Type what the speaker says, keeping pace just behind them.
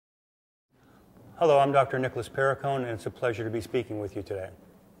Hello, I'm Dr. Nicholas Perricone, and it's a pleasure to be speaking with you today.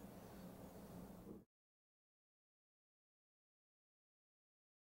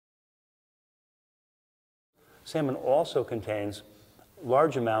 Salmon also contains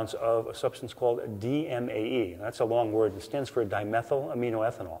large amounts of a substance called DMAE. That's a long word. It stands for dimethyl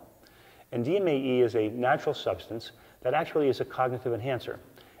aminoethanol. And DMAE is a natural substance that actually is a cognitive enhancer.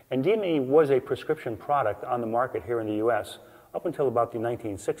 And DMAE was a prescription product on the market here in the US up until about the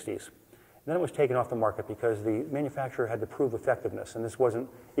 1960s. Then it was taken off the market because the manufacturer had to prove effectiveness, and this wasn't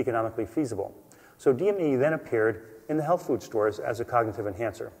economically feasible. So DMAE then appeared in the health food stores as a cognitive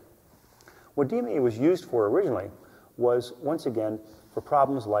enhancer. What DMAE was used for originally was, once again, for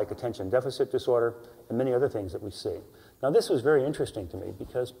problems like attention deficit disorder and many other things that we see. Now, this was very interesting to me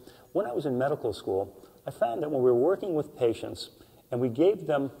because when I was in medical school, I found that when we were working with patients and we gave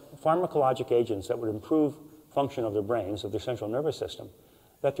them pharmacologic agents that would improve function of their brains, of their central nervous system,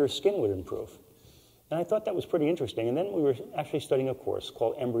 that their skin would improve. And I thought that was pretty interesting. And then we were actually studying a course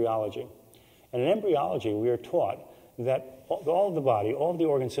called embryology. And in embryology, we are taught that all of the body, all of the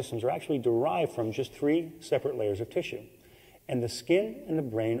organ systems are actually derived from just 3 separate layers of tissue. And the skin and the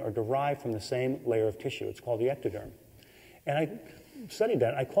brain are derived from the same layer of tissue. It's called the ectoderm. And I studied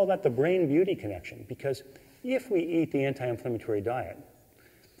that. I call that the brain-beauty connection, because if we eat the anti-inflammatory diet,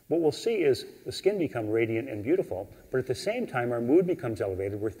 what we'll see is the skin become radiant and beautiful, but at the same time, our mood becomes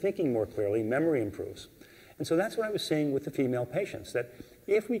elevated, we're thinking more clearly, memory improves. And so that's what I was seeing with the female patients, that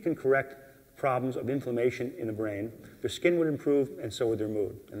if we can correct problems of inflammation in the brain, their skin would improve, and so would their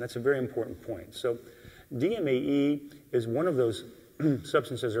mood. And that's a very important point. So DMAE is one of those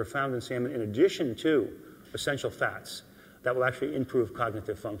substances that are found in salmon in addition to essential fats that will actually improve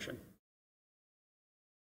cognitive function.